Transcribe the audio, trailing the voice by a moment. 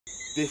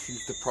This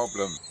is the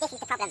problem. This is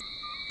the problem.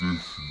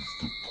 This is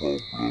the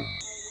problem.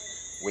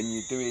 When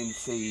you're doing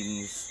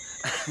scenes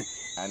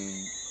and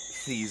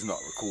C's not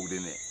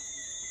recording it.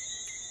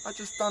 I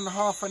just done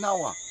half an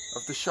hour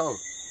of the show.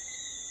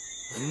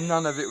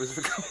 None of it was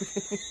recorded.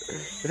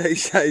 They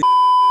say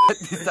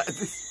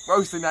this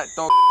roasting that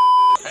dog.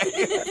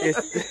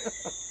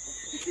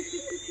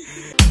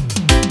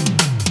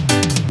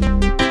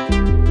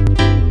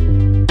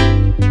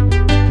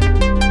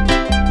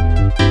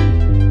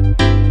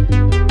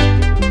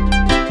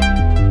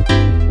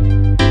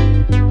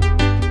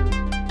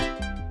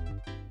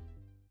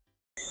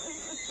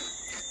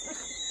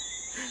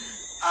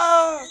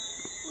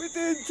 We're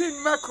doing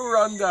tin mackerel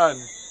rundown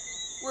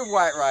with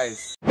white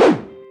rice.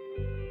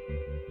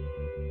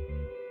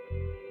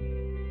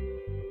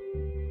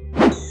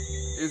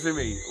 Isn't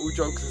me? All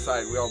jokes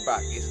aside, we are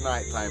back. It's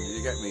night time,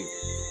 you get me?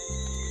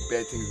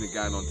 Bare things been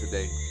going on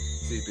today.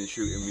 She's been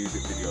shooting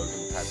music videos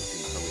and type of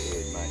things, so we're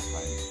here, night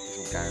time. It's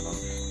all going on.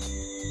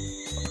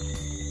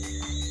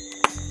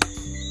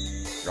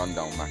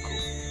 Rundown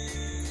mackerel.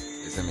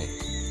 Isn't me?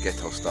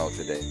 Ghetto style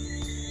today.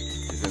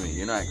 Isn't me?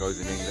 You know how it goes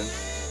in England.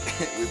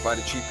 We buy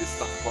the cheapest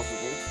stuff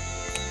possible.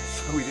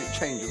 So we didn't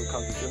change when we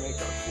come to Jamaica. I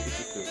thought we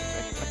just do it the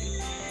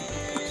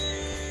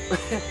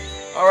same way.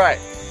 Alright.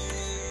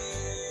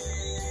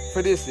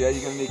 For this, yeah,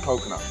 you're going to need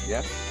coconut,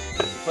 yeah?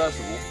 First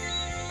of all,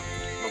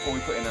 before we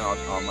put in our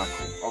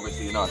mackerel,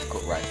 obviously you know how to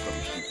cook rice, don't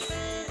be stupid.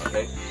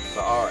 Okay?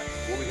 So alright,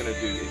 what we're going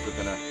to do is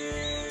we're going to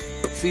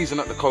season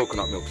up the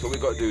coconut milk. So what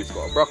we've got to do is we've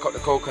got to brock up the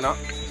coconut,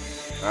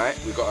 alright?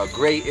 We've got to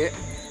grate it,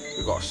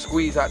 we've got to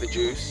squeeze out the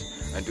juice,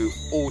 and do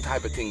all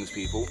type of things,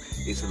 people.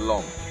 It's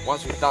long.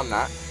 Once we've done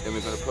that, then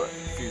we're going to put a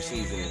few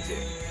seasonings in.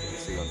 You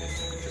see on this,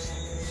 just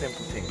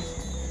simple things.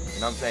 You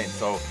know what I'm saying?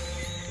 So,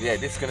 yeah,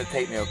 this is going to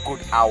take me a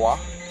good hour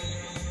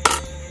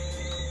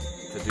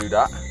to do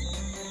that.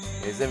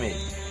 You see me?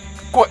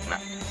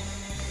 Coconut.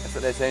 That's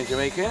what they say in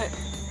Jamaica, innit?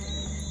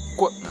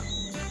 Coconut.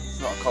 It's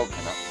not a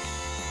coconut.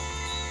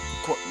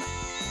 Coconut.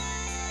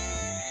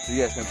 So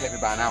yeah, it's going to take me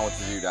about an hour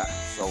to do that.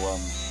 So,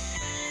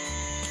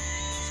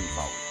 see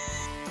forward.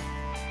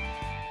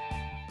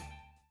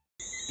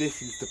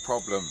 This is the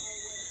problem.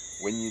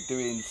 When you're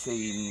doing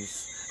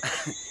scenes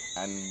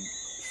and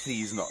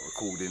C's not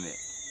recording it.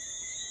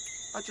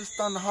 I just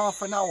done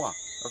half an hour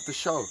of the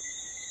show.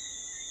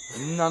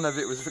 None of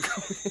it was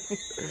recorded.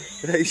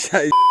 they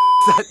say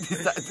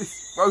this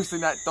roasting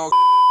that dog.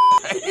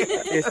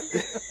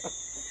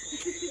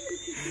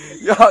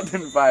 Yo, I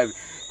didn't vibe.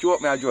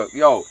 Joke me, I joke.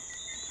 Yo,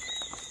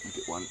 you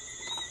get one.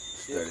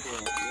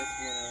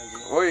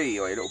 Oi,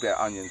 a little bit of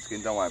onion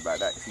skin. Don't worry about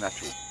that. It's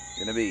natural.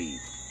 Gonna be.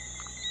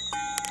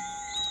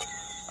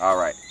 All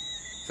right.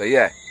 So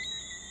yeah.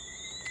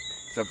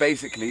 So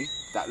basically,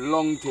 that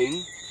long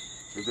thing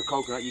with the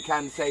coconut, you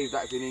can save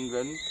that in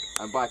England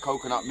and buy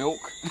coconut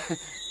milk.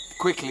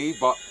 Quickly,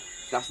 but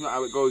that's not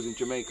how it goes in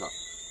Jamaica.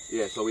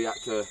 Yeah, so we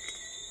had to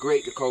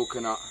grate the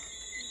coconut,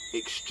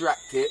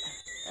 extract it,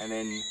 and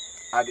then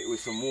add it with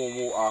some warm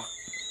water,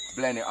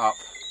 blend it up.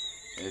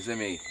 You see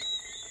me?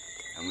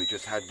 And we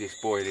just had this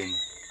boiling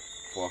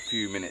for a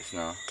few minutes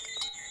now.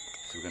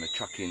 So we're gonna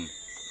chuck in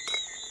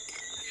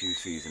a few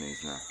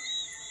seasonings now.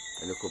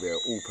 A little bit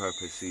of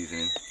all-purpose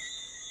seasoning.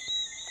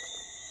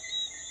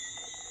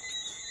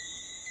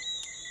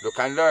 Look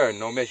and learn,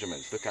 no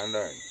measurements. Look and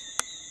learn.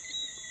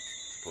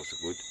 Also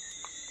good.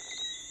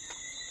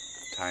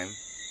 Thyme.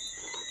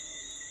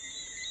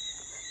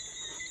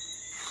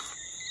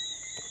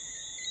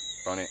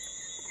 Done it.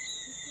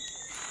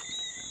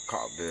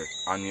 Cut up the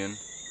onion.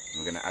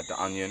 We're going to add the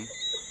onion.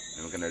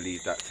 And we're going to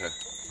leave that to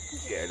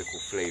get a little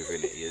flavour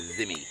in it. You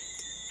zimmy.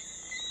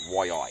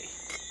 Why?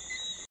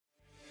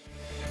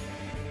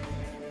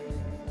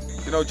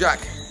 You know Jack?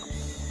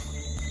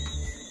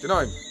 Do you know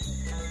him?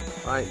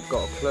 I ain't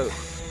got a clue.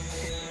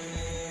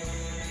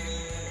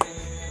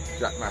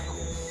 Jack Mackerel.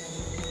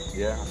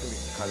 Yeah, I think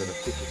it's kind of the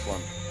thickest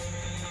one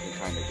you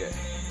kind of get,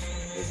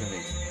 isn't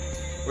it?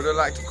 Would have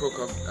liked to cook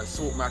a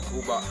salt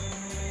mackerel, but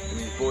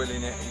he's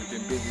boiling it. We've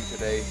been busy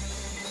today.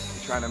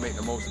 We're trying to make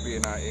the most of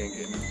being out here and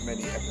getting as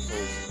many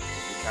episodes as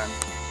we can.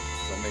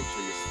 So make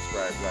sure you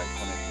subscribe, like,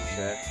 comment, and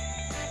share.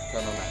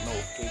 Turn on that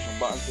notification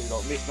button so you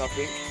don't miss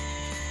nothing.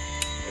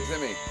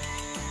 Isn't it?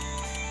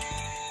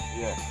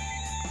 Yeah.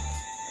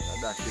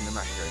 That's in the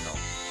mackerel now.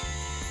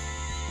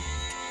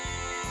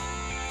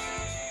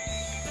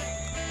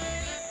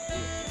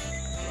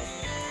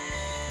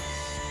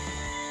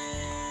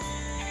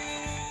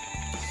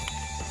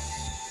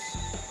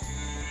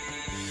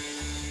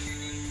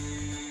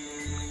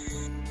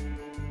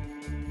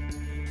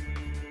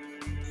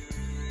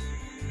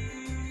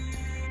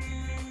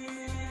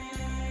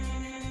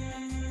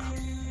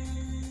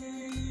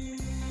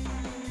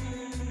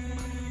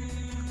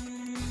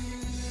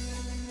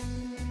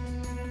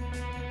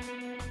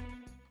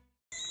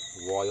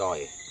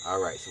 Why?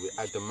 Alright, so we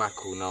add the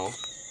mackerel now.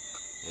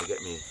 You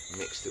get me?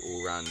 Mixed it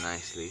all around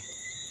nicely.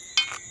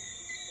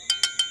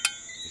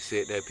 You see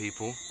it there,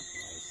 people?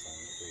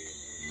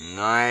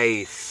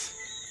 Nice!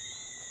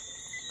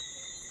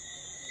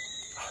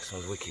 Oh, it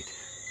smells wicked.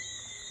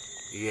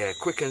 Yeah,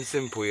 quick and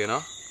simple, you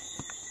know.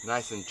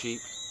 Nice and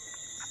cheap.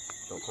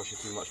 Don't cost you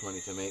too much money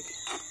to make.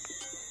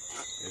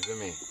 You see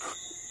me?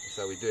 That's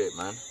how we do it,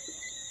 man.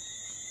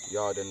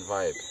 Yard and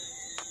vibe.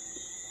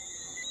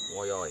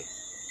 Oi oi.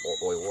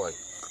 Oi oi.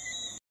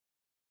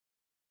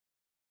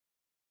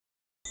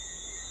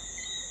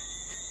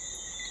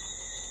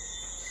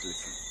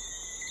 Listen.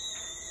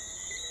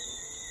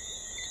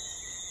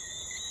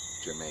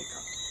 Jamaica.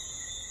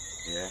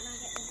 Yeah?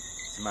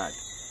 It's mad.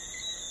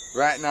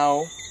 Right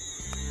now,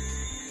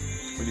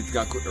 we need to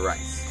go and cook the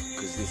rice.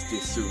 Because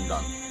this soon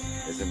done.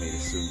 Isn't me?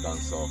 This soon done.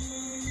 So,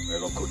 we're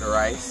going to cook the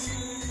rice.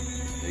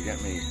 You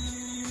get me?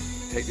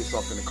 Take this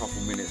off in a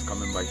couple minutes.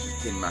 Come in by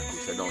just tin mackerel,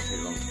 so it don't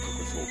take long to cook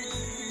at all.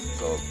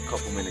 So, a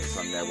couple minutes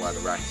on there while the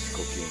rice is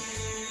cooking.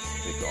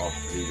 Take it off,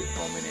 leave it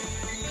for a minute.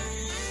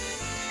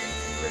 Then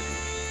ready.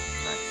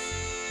 Nice.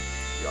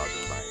 Yard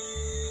and vibe.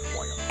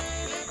 Why not?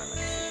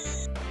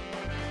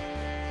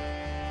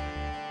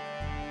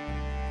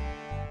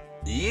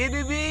 Yeah,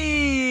 the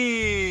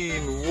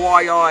bean!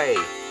 Why I?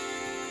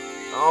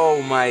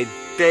 Oh my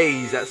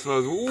days, that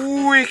smells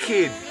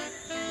wicked!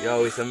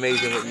 Yo, it's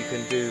amazing what you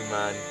can do,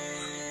 man.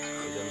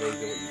 It's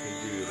amazing what you can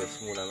do with a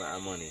small amount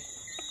of money.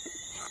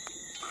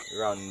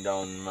 Run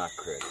down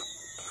mackerel.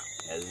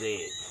 That's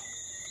it.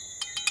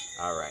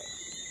 Alright.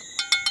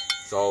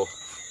 So,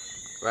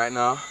 right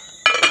now,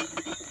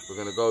 we're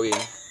gonna go in.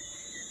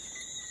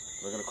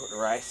 We're gonna cook the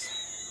rice.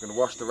 We're gonna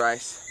wash the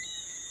rice.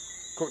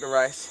 Cook the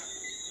rice.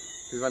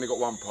 We've only got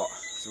one pot.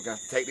 So we're gonna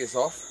have to take this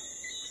off.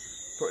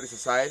 Put this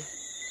aside.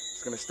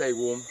 It's gonna stay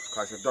warm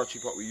because it's a dutchy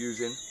pot we're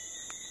using.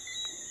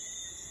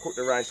 Cook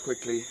the rice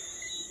quickly.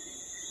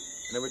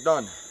 And then we're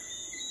done.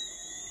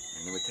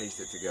 And then we taste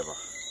it together.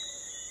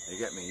 You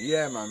get me?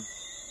 Yeah, man.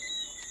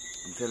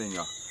 I'm telling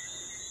you.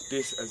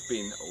 This has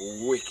been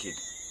wicked.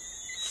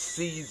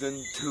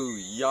 Season 2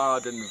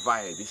 Yard and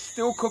Vibe. It's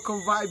still cook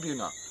and vibe, you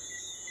know.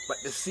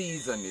 But the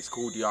season is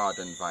called Yard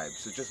and Vibe.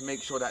 So just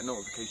make sure that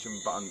notification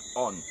button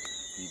on.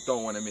 You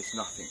don't want to miss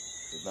nothing.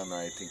 You don't know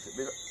anything.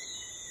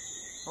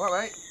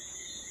 Alright, mate.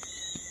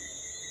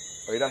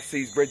 Oh, that's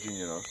C's bridging,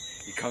 you know.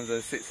 He comes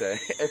and sits there.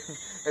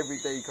 Every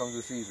day he comes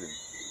to season.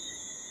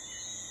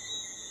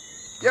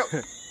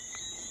 Yep.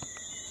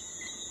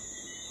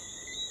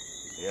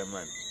 Yeah,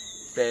 man.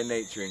 Bare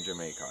nature in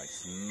Jamaica.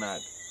 It's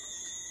mad.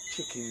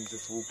 Chickens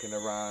just walking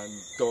around.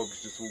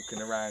 Dogs just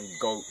walking around.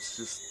 Goats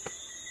just...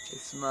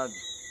 It's mad.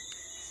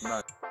 It's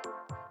mad.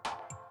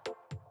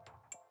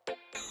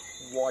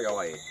 Why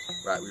I?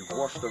 Right, we've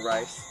washed the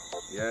rice.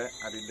 Yeah,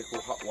 added little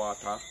hot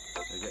water.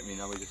 You get me?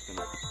 Now we're just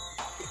gonna...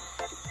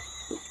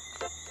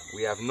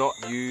 We have not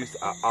used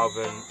our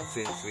oven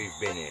since we've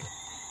been here.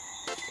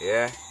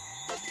 Yeah?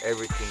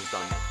 Everything's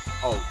done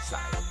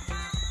outside.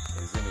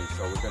 Isn't it?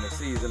 So we're gonna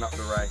season up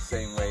the rice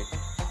same way.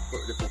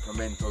 Put a little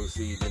pimento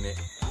seed in it.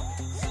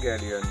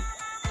 Scallion.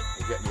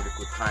 You get me?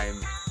 Little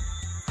thyme.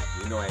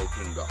 You know how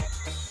it go.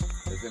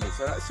 Isn't it?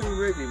 So that's soon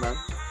ready, man.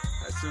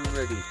 That's soon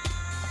ready.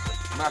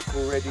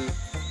 Mackerel ready.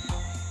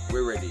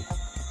 We're ready.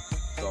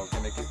 So I'm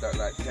gonna give that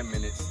like 10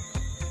 minutes.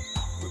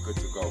 We're good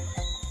to go.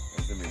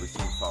 Isn't it? We're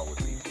soon forward,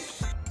 people.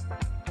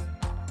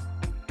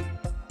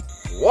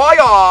 Why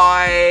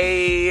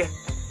I?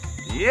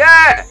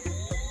 Yeah!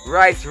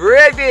 Rice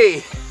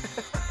ready!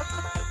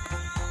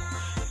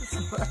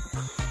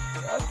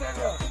 I tell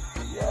you,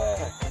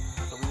 yeah.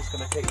 So we're just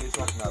gonna take this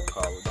off now,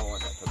 Carl. We don't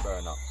want that to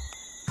burn up.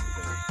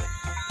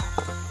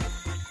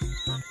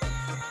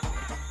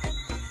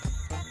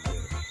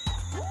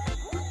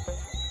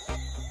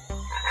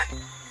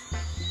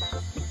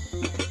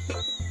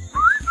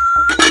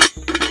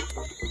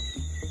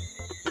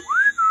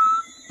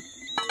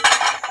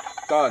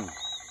 Done.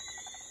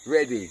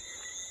 Ready.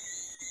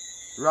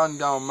 Run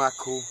down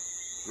mackerel,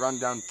 run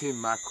down tin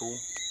mackerel,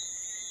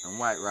 and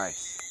white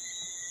rice.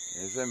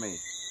 You see me?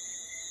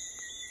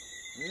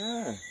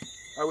 Yeah.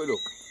 How it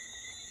look?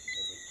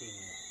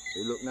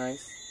 It look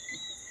nice.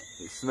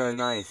 It smell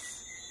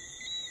nice.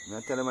 And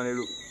I tell them, man, it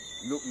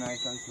look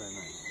nice and smell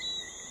nice.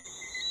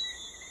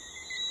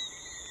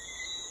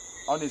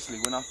 Honestly,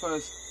 when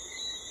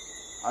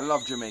I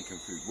love Jamaican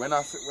food. When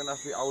I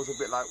see, I was a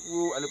bit like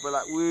woo, a little bit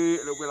like woo, a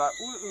little bit like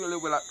woo, a little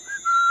bit like.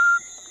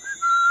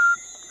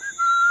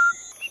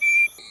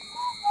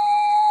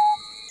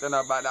 Don't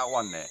know about that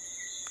one there.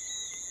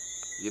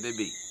 You did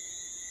be.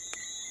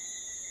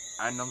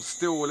 And I'm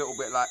still a little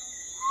bit like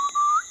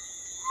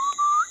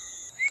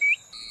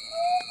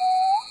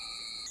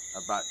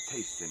about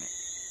tasting it.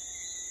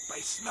 But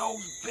it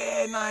smells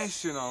bare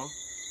nice, you know.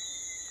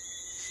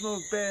 It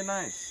smells bare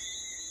nice.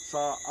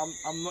 So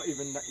I'm not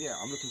even that, yeah,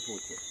 I'm looking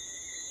forward to it.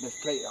 Let's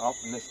plate it up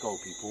and let's go,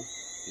 people.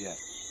 Yeah.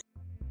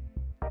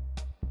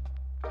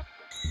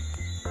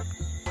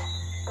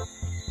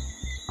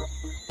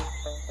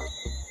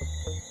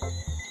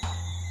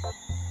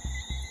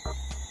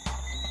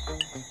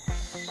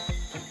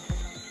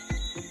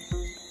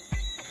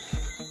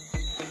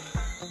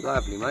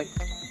 Lovely, mate.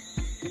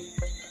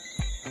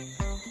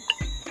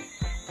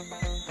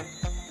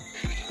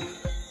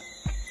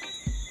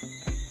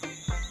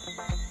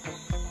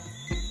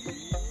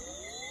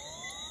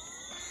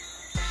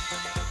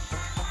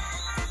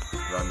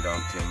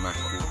 rundown tin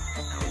mackerel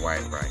and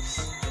white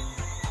rice.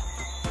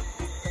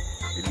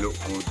 It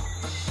looked good,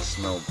 it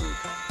smelled good.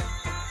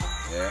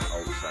 Yeah,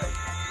 outside.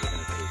 We're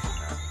gonna taste it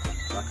now.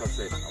 Like I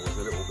said, I was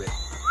a little bit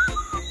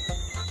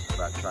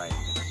about trying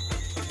this.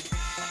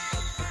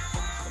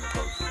 Gonna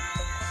go for it.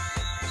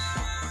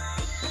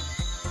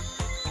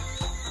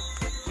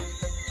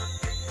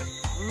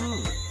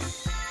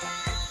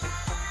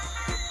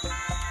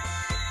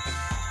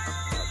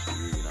 That's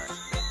actually really nice.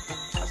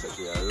 That's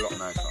actually a lot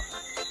nicer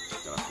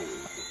than I thought it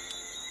would be.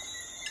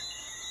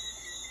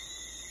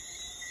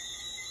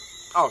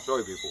 Oh,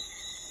 sorry people.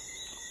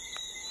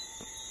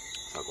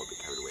 So I got a bit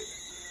carried away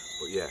there.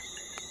 But yeah.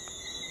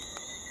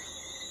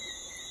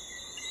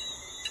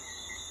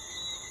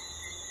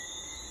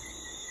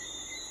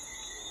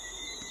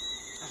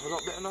 That's a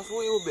lot better than I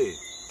thought it would be.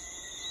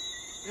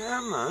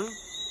 Yeah, man.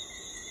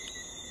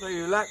 No,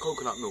 you like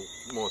coconut milk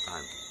more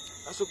time.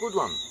 That's a good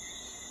one.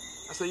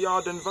 That's a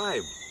Yarden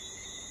vibe.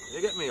 You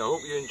get me? I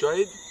hope you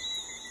enjoyed.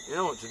 You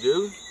know what to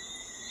do.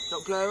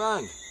 Don't play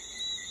around.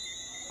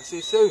 I'll see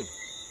you soon.